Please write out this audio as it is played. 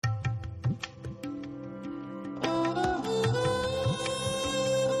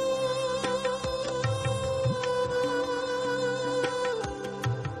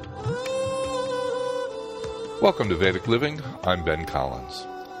Welcome to Vedic Living. I'm Ben Collins.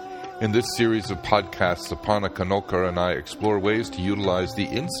 In this series of podcasts, Aparna Kanolkar and I explore ways to utilize the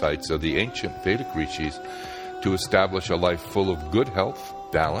insights of the ancient Vedic rishis to establish a life full of good health,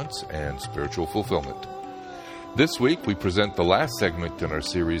 balance, and spiritual fulfillment. This week, we present the last segment in our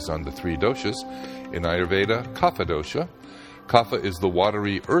series on the three doshas. In Ayurveda, Kapha Dosha. Kapha is the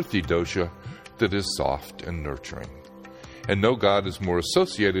watery, earthy dosha that is soft and nurturing. And no god is more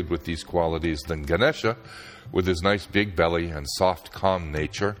associated with these qualities than Ganesha, with his nice big belly and soft, calm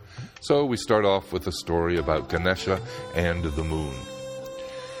nature. So we start off with a story about Ganesha and the moon.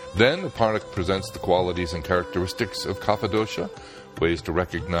 Then Aparna presents the qualities and characteristics of Kapha Dosha, ways to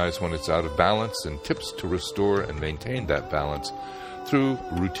recognize when it's out of balance, and tips to restore and maintain that balance through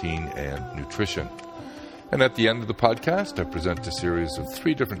routine and nutrition. And at the end of the podcast, I present a series of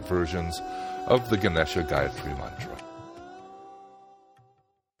 3 different versions of the Ganesha Gayatri Mantra.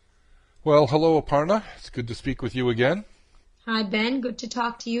 Well, hello, Aparna. It's good to speak with you again. Hi, Ben. Good to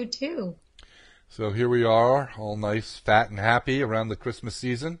talk to you, too. So here we are, all nice, fat, and happy around the Christmas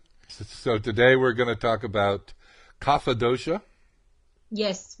season. So today we're going to talk about Kapha Dosha.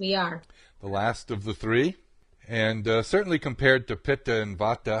 Yes, we are. The last of the 3. And certainly compared to Pitta and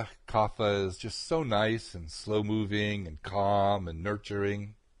Vata, Kapha is just so nice and slow-moving and calm and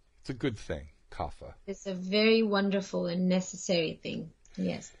nurturing. It's a good thing, Kapha. It's a very wonderful and necessary thing,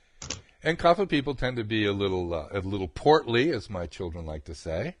 yes. And Kapha people tend to be a little portly, as my children like to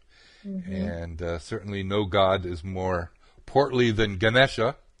say. Mm-hmm. And certainly no god is more portly than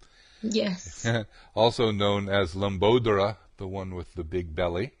Ganesha. Yes. Also known as Lambodara, the one with the big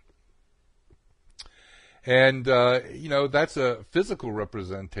belly. And, that's a physical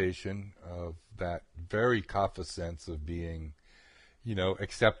representation of that very Kapha sense of being,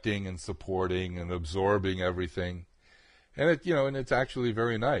 accepting and supporting and absorbing everything. And it's actually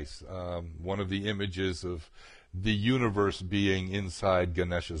very nice. One of the images of the universe being inside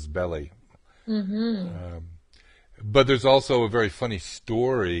Ganesha's belly. Mm-hmm. But there's also a very funny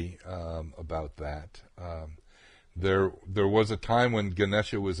story about that. There was a time when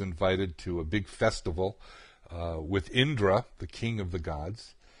Ganesha was invited to a big festival with Indra, the king of the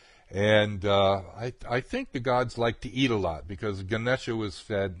gods. And I think the gods like to eat a lot because Ganesha was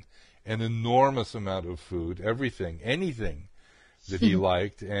fed an enormous amount of food, anything that he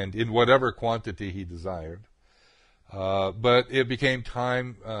liked, and in whatever quantity he desired. But it became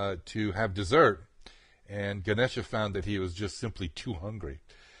time to have dessert, and Ganesha found that he was just simply too hungry.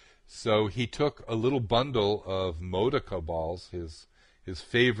 So he took a little bundle of modaka balls, his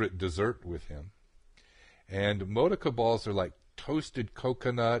favorite dessert, with him. And modaka balls are like toasted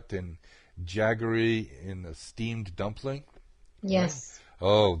coconut and jaggery in a steamed dumpling. Yes.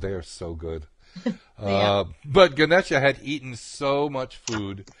 Oh, they are so good. But Ganesha had eaten so much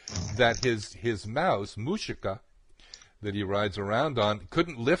food that his mouse, Mushika, that he rides around on,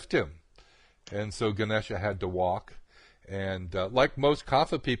 couldn't lift him. And so Ganesha had to walk. And like most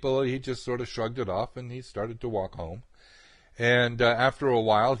Kapha people, he just sort of shrugged it off and he started to walk home. And after a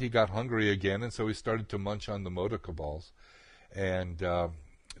while, he got hungry again, and so he started to munch on the modaka balls. And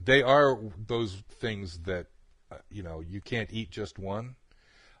they are those things that, you can't eat just one.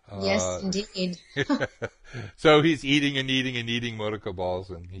 Yes, indeed. So he's eating and eating and eating modaka balls,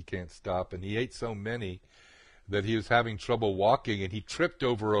 and he can't stop. And he ate so many that he was having trouble walking, and he tripped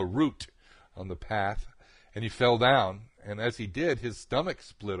over a root on the path, and he fell down. And as he did, his stomach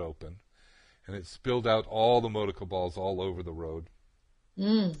split open, and it spilled out all the modaka balls all over the road.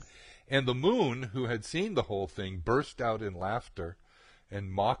 Mm. And the moon, who had seen the whole thing, burst out in laughter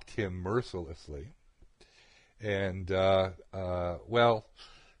and mocked him mercilessly. And,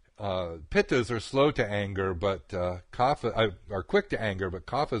 Pittas are slow to anger, but Kapha are quick to anger, but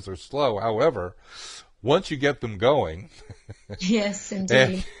Kaphas are slow. However, once you get them going, yes,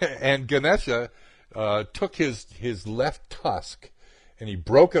 indeed. And Ganesha took his left tusk and he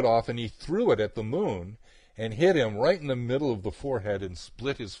broke it off and he threw it at the moon and hit him right in the middle of the forehead and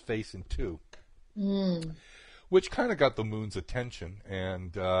split his face in 2, which kind of got the moon's attention,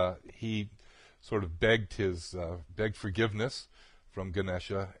 and he sort of begged forgiveness from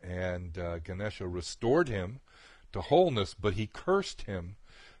Ganesha, and Ganesha restored him to wholeness, but he cursed him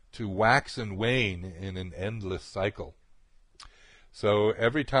to wax and wane in an endless cycle. So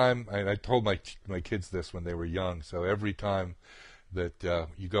every time, and I told my kids this when they were young, so every time that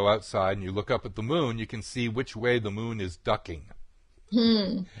you go outside and you look up at the moon, you can see which way the moon is ducking,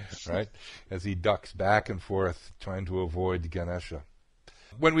 right? As he ducks back and forth trying to avoid Ganesha.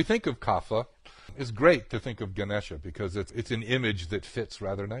 When we think of Kapha, it's great to think of Ganesha because it's an image that fits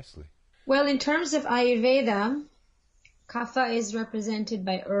rather nicely. Well, in terms of Ayurveda, Kapha is represented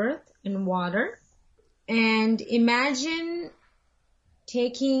by earth and water, And imagine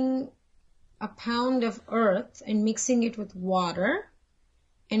taking a pound of earth and mixing it with water.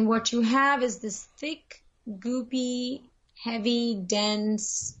 And what you have is this thick, goopy, heavy,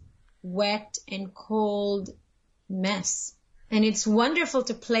 dense, wet, and cold mess. And it's wonderful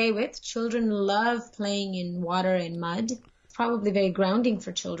to play with. Children love playing in water and mud. Probably very grounding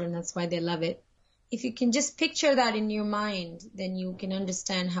for children. That's why they love it. If you can just picture that in your mind, then you can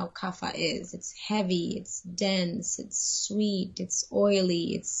understand how kapha is. It's heavy, it's dense, it's sweet, it's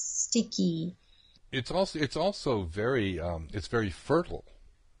oily, it's sticky. It's also very it's very fertile.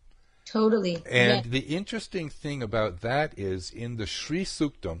 Totally. And Yes. the interesting thing about that is in the Sri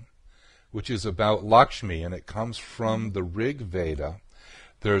Suktam, which is about Lakshmi, and it comes from the Rig Veda,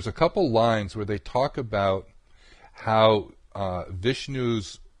 there's a couple lines where they talk about how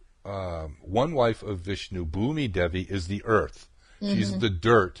Vishnu's one wife of Vishnu, Bhumi Devi, is the earth. She's the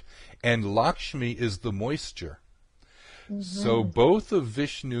dirt, and Lakshmi is the moisture. So both of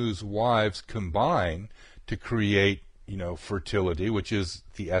Vishnu's wives combine to create, fertility, which is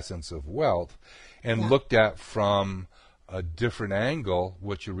the essence of wealth. And looked at from a different angle,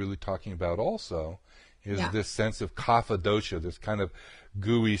 what you're really talking about also is this sense of Kapha Dosha, this kind of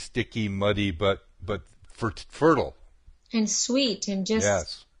gooey, sticky, muddy, but fertile. And sweet and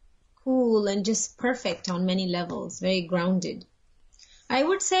just cool and just perfect on many levels, very grounded. I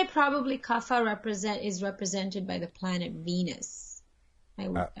would say probably kapha is represented by the planet Venus.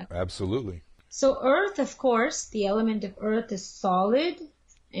 Absolutely. So earth, of course, the element of earth is solid,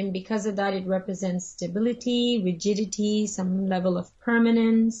 and because of that it represents stability, rigidity, some level of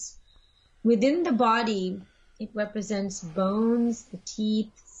permanence. Within the body, it represents bones, the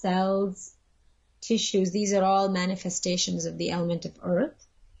teeth, cells, tissues. These are all manifestations of the element of earth.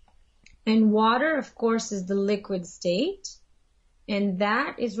 And water, of course, is the liquid state. And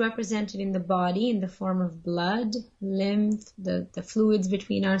that is represented in the body in the form of blood, lymph, the fluids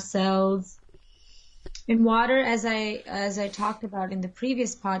between our cells. And water, as I talked about in the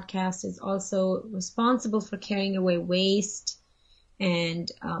previous podcast, is also responsible for carrying away waste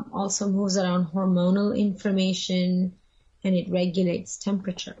and also moves around hormonal information, and it regulates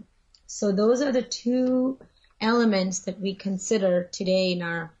temperature. So those are the two elements that we consider today in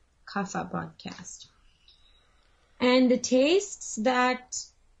our Kapha podcast. And the tastes that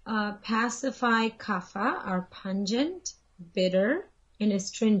pacify kapha are pungent, bitter, and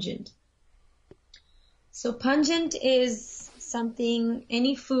astringent. So pungent is something,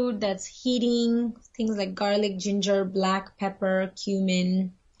 any food that's heating, things like garlic, ginger, black pepper,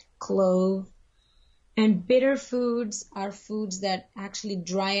 cumin, clove. And bitter foods are foods that actually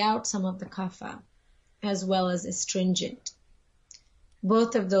dry out some of the kapha, as well as astringent.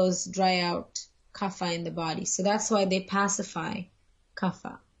 Both of those dry out kapha in the body. So that's why they pacify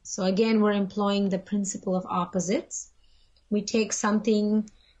kapha. So again, we're employing the principle of opposites. We take something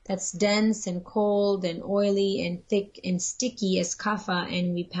that's dense and cold and oily and thick and sticky as kapha,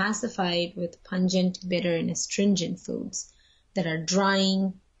 and we pacify it with pungent, bitter, and astringent foods that are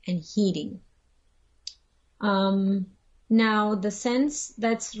drying and heating. Now, the sense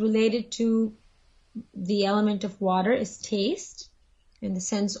that's related to the element of water is taste. And the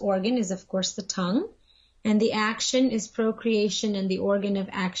sense organ is, of course, the tongue. And the action is procreation, and the organ of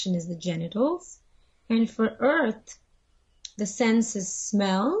action is the genitals. And for earth, the sense is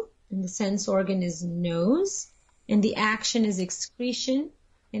smell, and the sense organ is nose. And the action is excretion,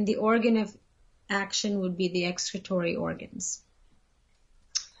 and the organ of action would be the excretory organs.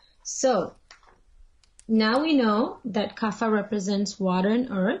 So, now we know that kapha represents water and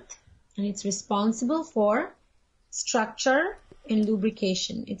earth, and it's responsible for structure and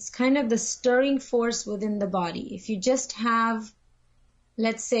lubrication. It's kind of the stirring force within the body. If you just have,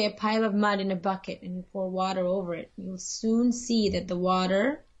 let's say, a pile of mud in a bucket and you pour water over it, you'll soon see that the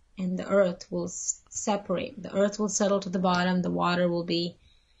water and the earth will separate. The earth will settle to the bottom, the water will be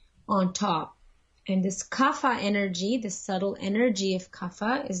on top. And this kapha energy, the subtle energy of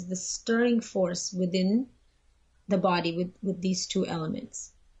kapha, is the stirring force within the body with these two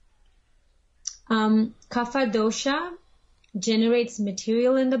elements. Kapha dosha generates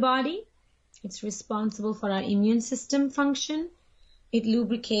material in the body. It's responsible for our immune system function. It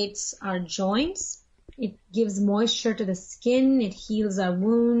lubricates our joints. It gives moisture to the skin. It heals our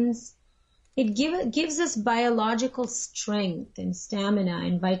wounds. It gives us biological strength and stamina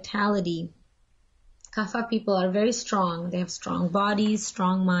and vitality. Kapha people are very strong. They have strong bodies,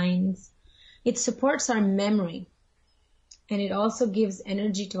 strong minds. It supports our memory. And it also gives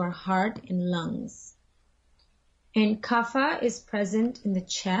energy to our heart and lungs. And kapha is present in the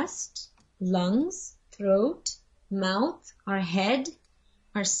chest, lungs, throat, mouth, our head,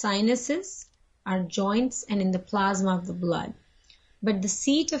 our sinuses, our joints, and in the plasma of the blood. But the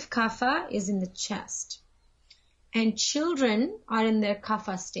seat of Kapha is in the chest. And children are in their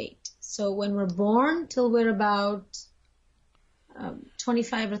Kapha state. So when we're born till we're about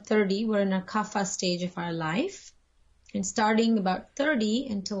 25 or 30, we're in a Kapha stage of our life. And starting about 30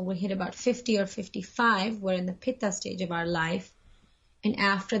 until we hit about 50 or 55, we're in the Pitta stage of our life. And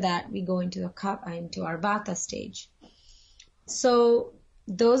after that, we go into our Vata stage. So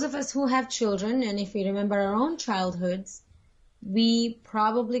those of us who have children, and if we remember our own childhoods, we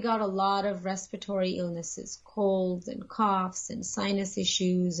probably got a lot of respiratory illnesses, colds and coughs and sinus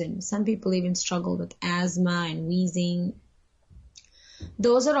issues, and some people even struggle with asthma and wheezing.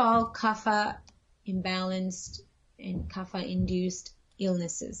 Those are all Kapha imbalanced and Kapha induced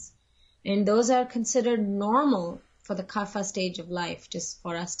illnesses. And those are considered normal for the Kapha stage of life, just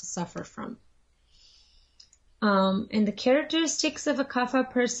for us to suffer from. And the characteristics of a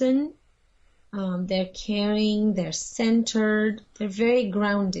Kapha person, they're caring, they're centered, they're very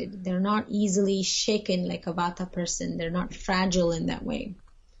grounded. They're not easily shaken like a Vata person. They're not fragile in that way.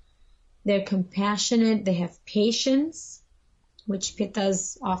 They're compassionate, they have patience, which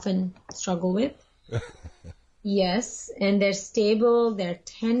Pittas often struggle with. Yes, and they're stable, they're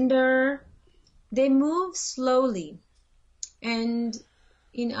tender, they move slowly. And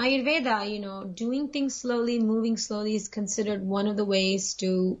in Ayurveda, doing things slowly, moving slowly is considered one of the ways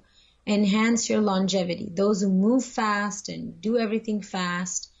to enhance your longevity. Those who move fast and do everything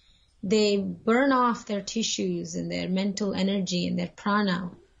fast, they burn off their tissues and their mental energy and their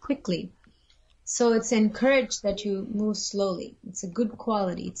prana quickly. So it's encouraged that you move slowly. It's a good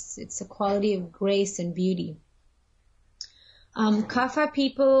quality. It's a quality of grace and beauty. Kapha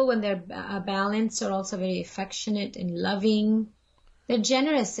people, when they're balanced, are also very affectionate and loving. They're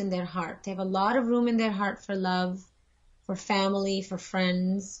generous in their heart. They have a lot of room in their heart for love, for family, for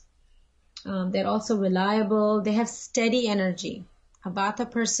friends. They're also reliable. They have steady energy. A Vata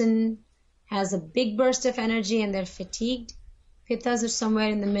person has a big burst of energy and they're fatigued. Pittas are somewhere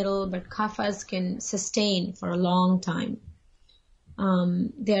in the middle, but Kaphas can sustain for a long time.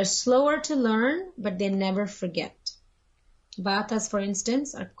 They're slower to learn, but they never forget. Vatas, for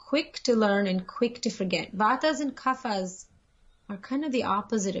instance, are quick to learn and quick to forget. Vatas and Kaphas are kind of the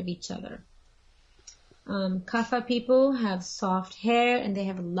opposite of each other. Kapha people have soft hair and they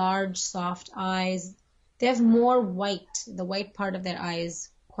have large, soft eyes. They have more white. The white part of their eyes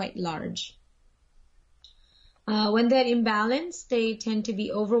quite large. When they're imbalanced, they tend to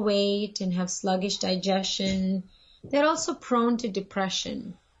be overweight and have sluggish digestion. They're also prone to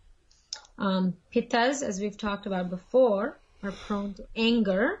depression. Pittas, as we've talked about before, are prone to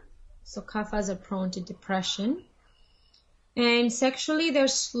anger. So Kaphas are prone to depression. And sexually, they're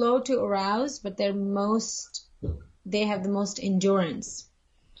slow to arouse, but they have the most endurance.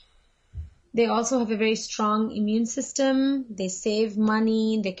 They also have a very strong immune system. They save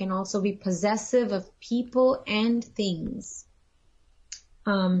money. They can also be possessive of people and things.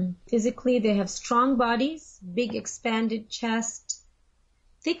 Physically, they have strong bodies, big expanded chest,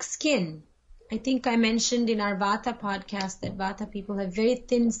 thick skin. I think I mentioned in our Vata podcast that Vata people have very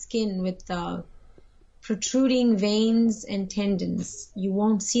thin skin with protruding veins and tendons. You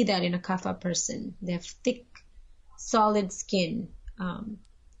won't see that in a Kapha person. They have thick, solid skin.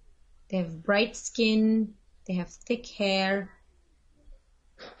 They have bright skin. They have thick hair.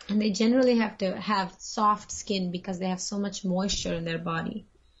 And they generally have to have soft skin because they have so much moisture in their body.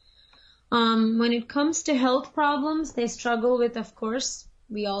 When it comes to health problems, they struggle with, of course,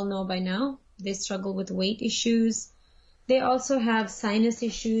 we all know by now, they struggle with weight issues. They also have sinus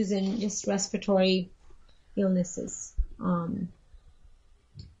issues and just respiratory illnesses.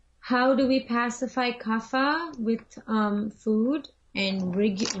 How do we pacify Kapha? With food and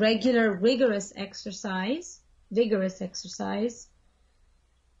regular vigorous exercise.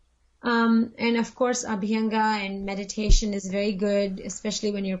 And of course, Abhyanga and meditation is very good,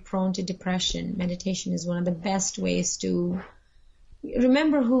 especially when you're prone to depression. Meditation is one of the best ways to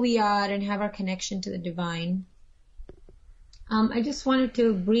remember who we are and have our connection to the divine. I just wanted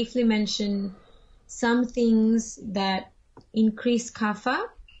to briefly mention some things that increase Kapha.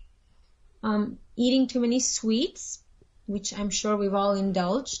 Eating too many sweets, which I'm sure we've all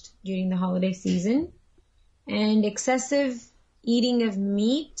indulged during the holiday season, and excessive eating of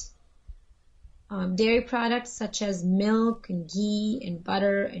meat, dairy products such as milk and ghee and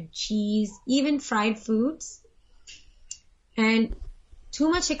butter and cheese, even fried foods. And too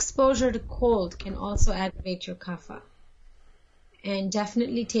much exposure to cold can also aggravate your Kapha. And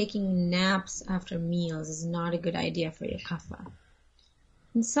definitely taking naps after meals is not a good idea for your Kapha.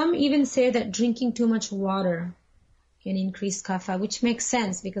 And some even say that drinking too much water can increase kapha, which makes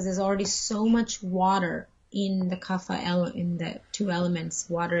sense because there's already so much water in the kapha in the two elements,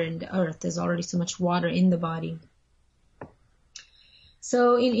 water and earth. There's already so much water in the body.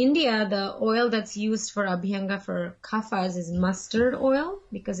 So in India, the oil that's used for abhyanga for kaphas is mustard oil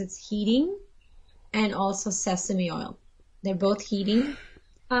because it's heating, and also sesame oil. They're both heating.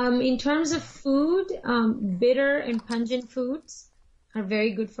 In terms of food, bitter and pungent foods are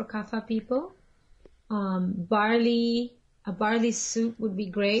very good for kapha people. A barley soup would be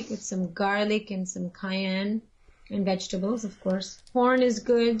great with some garlic and some cayenne and vegetables, of course. Corn is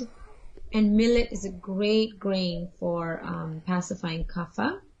good, and millet is a great grain for pacifying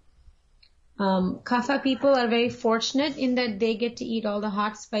kapha. Kapha people are very fortunate in that they get to eat all the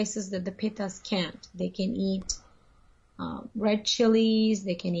hot spices that the pittas can't. They can eat red chilies,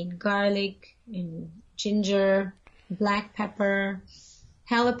 they can eat garlic and ginger, black pepper,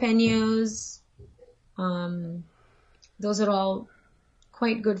 jalapenos. Those are all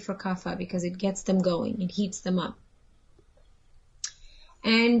quite good for kapha because it gets them going, it heats them up.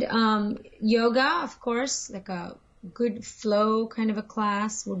 And yoga, of course, like a good flow kind of a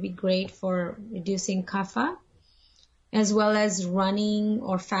class would be great for reducing kapha, as well as running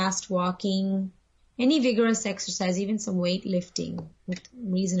or fast walking, any vigorous exercise, even some weight lifting with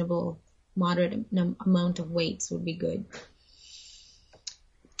reasonable, moderate amount of weights would be good.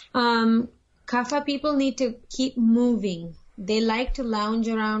 Kapha people need to keep moving. They like to lounge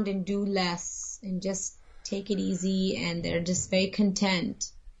around and do less and just take it easy, and they're just very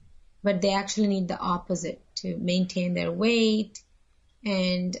content. But they actually need the opposite to maintain their weight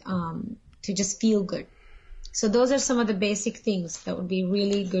and to just feel good. So those are some of the basic things that would be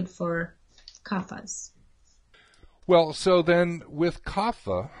really good for kaphas. Well, so then with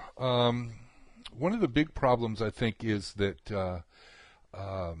kapha, one of the big problems I think is that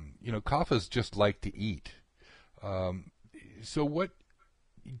kaphas just like to eat. So what?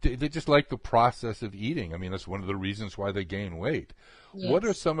 They just like the process of eating. I mean, that's one of the reasons why they gain weight. Yes. What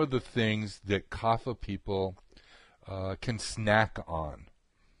are some of the things that kapha people can snack on?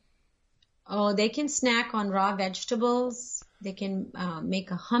 Oh, they can snack on raw vegetables. They can make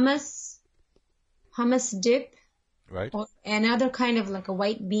a hummus dip, Right. or another kind of like a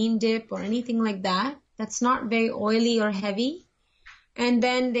white bean dip or anything like that. That's not very oily or heavy. And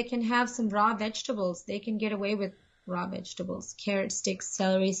then they can have some raw vegetables. They can get away with raw vegetables, carrot sticks,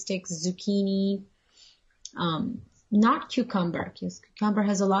 celery sticks, zucchini, not cucumber, because cucumber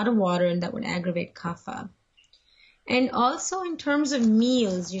has a lot of water and that would aggravate kapha. And also in terms of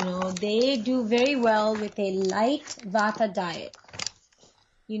meals, they do very well with a light vata diet.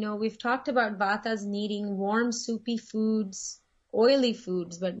 We've talked about vatas needing warm, soupy foods, oily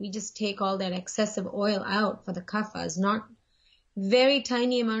foods, but we just take all that excessive oil out for the kaphas, not very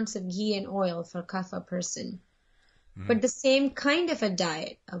tiny amounts of ghee and oil for kapha person. Mm-hmm. But the same kind of a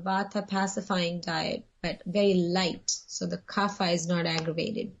diet, a vata pacifying diet, but very light, so the kapha is not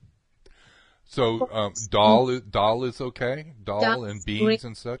aggravated. So dal is okay? Dal and beans great.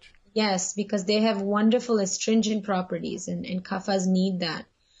 And such? Yes, because they have wonderful astringent properties, and kaphas need that.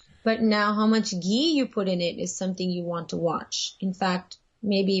 But now how much ghee you put in it is something you want to watch. In fact,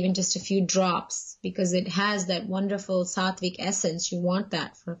 maybe even just a few drops, because it has that wonderful sattvic essence. You want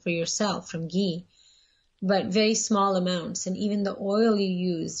that for yourself from ghee, but very small amounts. And even the oil you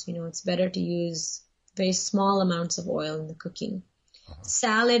use, it's better to use very small amounts of oil in the cooking. Uh-huh.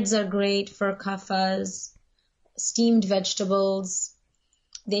 Salads are great for kaphas, steamed vegetables.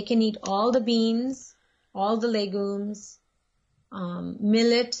 They can eat all the beans, all the legumes,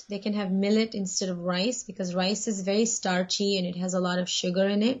 millet. They can have millet instead of rice because rice is very starchy and it has a lot of sugar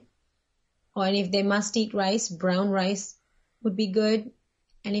in it. And if they must eat rice, brown rice would be good.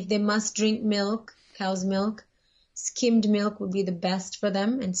 And if they must drink milk, cow's milk, skimmed milk would be the best for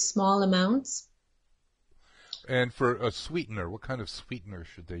them in small amounts. And for a sweetener, what kind of sweetener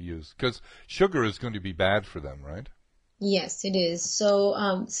should they use? Because sugar is going to be bad for them, right? Yes, it is. So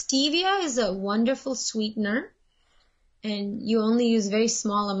stevia is a wonderful sweetener, and you only use very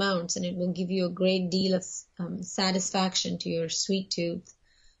small amounts, and it will give you a great deal of satisfaction to your sweet tooth.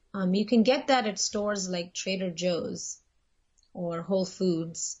 You can get that at stores like Trader Joe's or Whole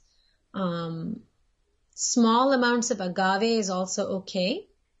Foods. Small amounts of agave is also okay.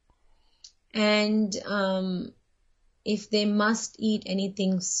 And if they must eat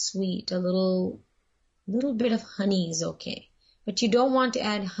anything sweet, a little bit of honey is okay. But you don't want to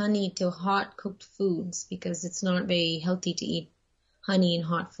add honey to hot cooked foods because it's not very healthy to eat honey in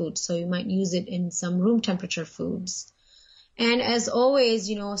hot food. So you might use it in some room temperature foods. And as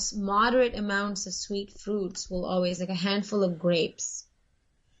always, moderate amounts of sweet fruits will always, like a handful of grapes,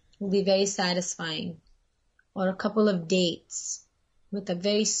 will be very satisfying. or a couple of dates with a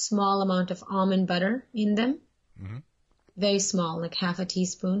very small amount of almond butter in them, very small, like half a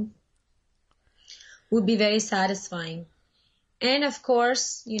teaspoon, would be very satisfying. And of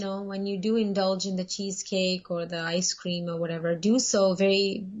course, when you do indulge in the cheesecake or the ice cream or whatever, do so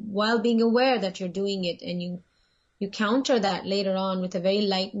very while being aware that you're doing it, and you counter that later on with a very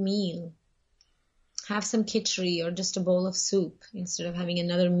light meal. Have some khichdi or just a bowl of soup instead of having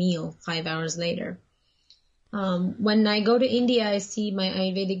another meal 5 hours later. When I go to India, I see my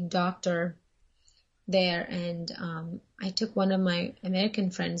Ayurvedic doctor there, and I took one of my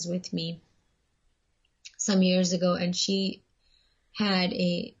American friends with me some years ago, and she had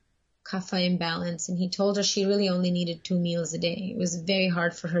a kapha imbalance, and he told her she really only needed 2 meals a day. It was very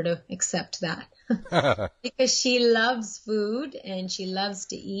hard for her to accept that because she loves food and she loves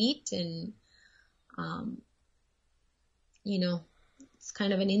to eat, and it's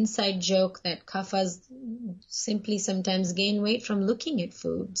kind of an inside joke that kaphas simply sometimes gain weight from looking at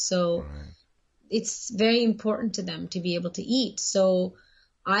food. So it's very important to them to be able to eat. So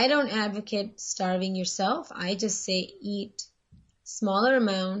I don't advocate starving yourself. I just say eat smaller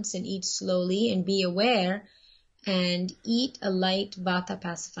amounts and eat slowly and be aware, and eat a light vata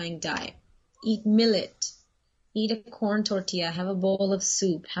pacifying diet. Eat millet. Eat a corn tortilla, have a bowl of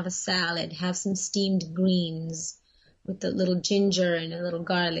soup, have a salad, have some steamed greens with a little ginger and a little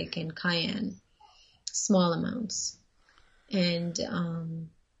garlic and cayenne, small amounts. And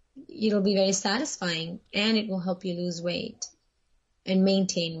it'll be very satisfying, and it will help you lose weight and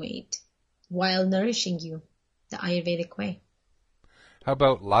maintain weight while nourishing you the Ayurvedic way. How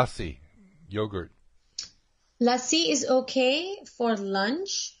about lassi, yogurt? Lassi is okay for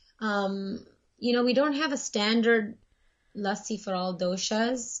lunch. We don't have a standard lassi for all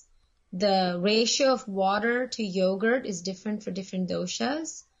doshas. The ratio of water to yogurt is different for different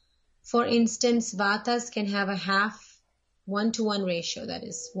doshas. For instance, vatas can have a 1-to-1 ratio. That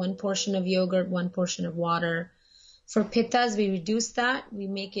is 1 portion of yogurt, 1 portion of water. For pittas, we reduce that. We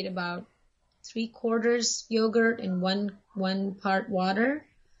make it about 3/4 yogurt and one part water,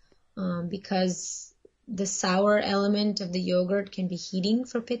 because the sour element of the yogurt can be heating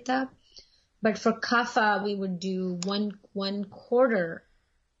for pitta. But for kapha, we would do 1/4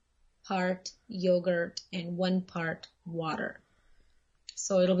 part yogurt and 1 part water.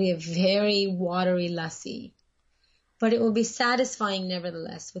 So it'll be a very watery lassi. But it will be satisfying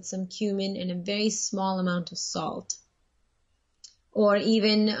nevertheless, with some cumin and a very small amount of salt. Or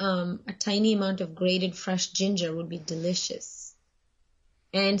even a tiny amount of grated fresh ginger would be delicious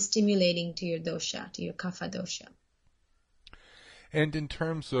and stimulating to your dosha, to your kapha dosha. And in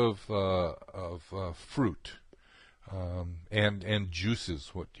terms of fruit and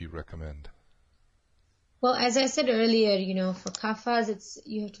juices, what do you recommend? Well, as I said earlier, for kaphas,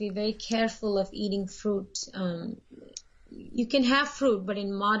 you have to be very careful of eating fruit. You can have fruit, but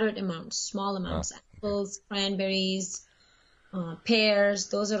in moderate amounts, small amounts. Apples, cranberries, pears,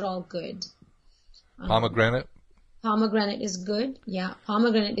 those are all good. Pomegranate? Pomegranate is good. Yeah,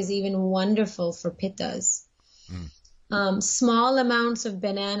 pomegranate is even wonderful for pittas. Small amounts of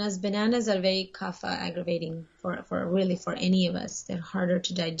bananas. Bananas are very kapha aggravating for any of us. They're harder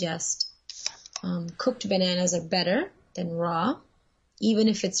to digest. Cooked bananas are better than raw. Even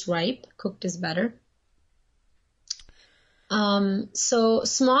if it's ripe, cooked is better. So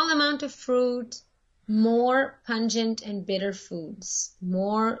small amount of fruit, more pungent and bitter foods,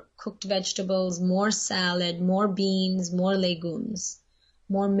 more cooked vegetables, more salad, more beans, more legumes,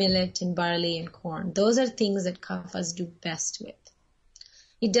 more millet and barley and corn. Those are things that kaphas do best with.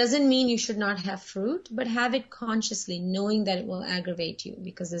 It doesn't mean you should not have fruit, but have it consciously, knowing that it will aggravate you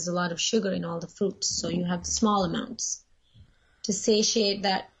because there's a lot of sugar in all the fruits. So you have small amounts to satiate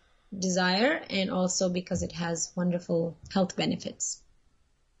that desire, and also because it has wonderful health benefits.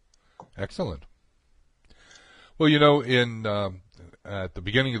 Excellent. Well, at the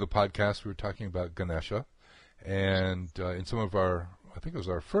beginning of the podcast, we were talking about Ganesha, and in some of I think it was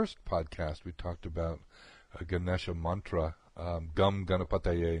our first podcast, we talked about a Ganesha mantra, Gam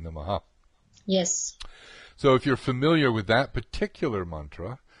Ganapataye Namaha. Yes. So if you're familiar with that particular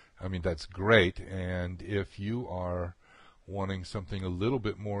mantra, that's great. And if you are wanting something a little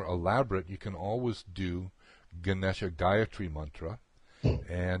bit more elaborate, you can always do Ganesha Gayatri mantra.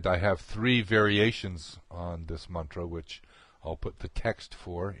 And I have 3 variations on this mantra, which I'll put the text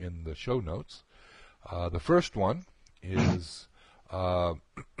for in the show notes. The first one is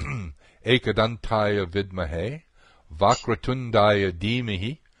Ekadantaya Vidmahe Vakratundaya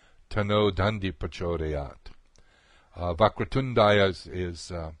Dhimahi Tano Dandi Prachodayat. Vakratundaya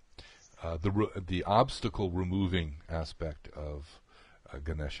is the obstacle removing aspect of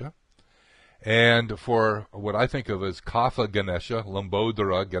Ganesha. And for what I think of as Kapha Ganesha,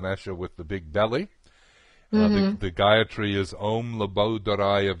 Lambodara Ganesha with the big belly, the Gayatri is Om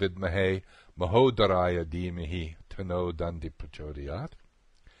Lambodharaya Vidmahe Mahodaraya Dhimahi Tano Dandi Prachodayat.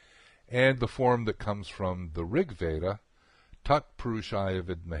 And the form that comes from the Rig Veda, Tat Purushaya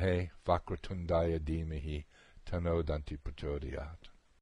Vidmahe Vakratundaya Dhimahi Tano Danti Prachodayat.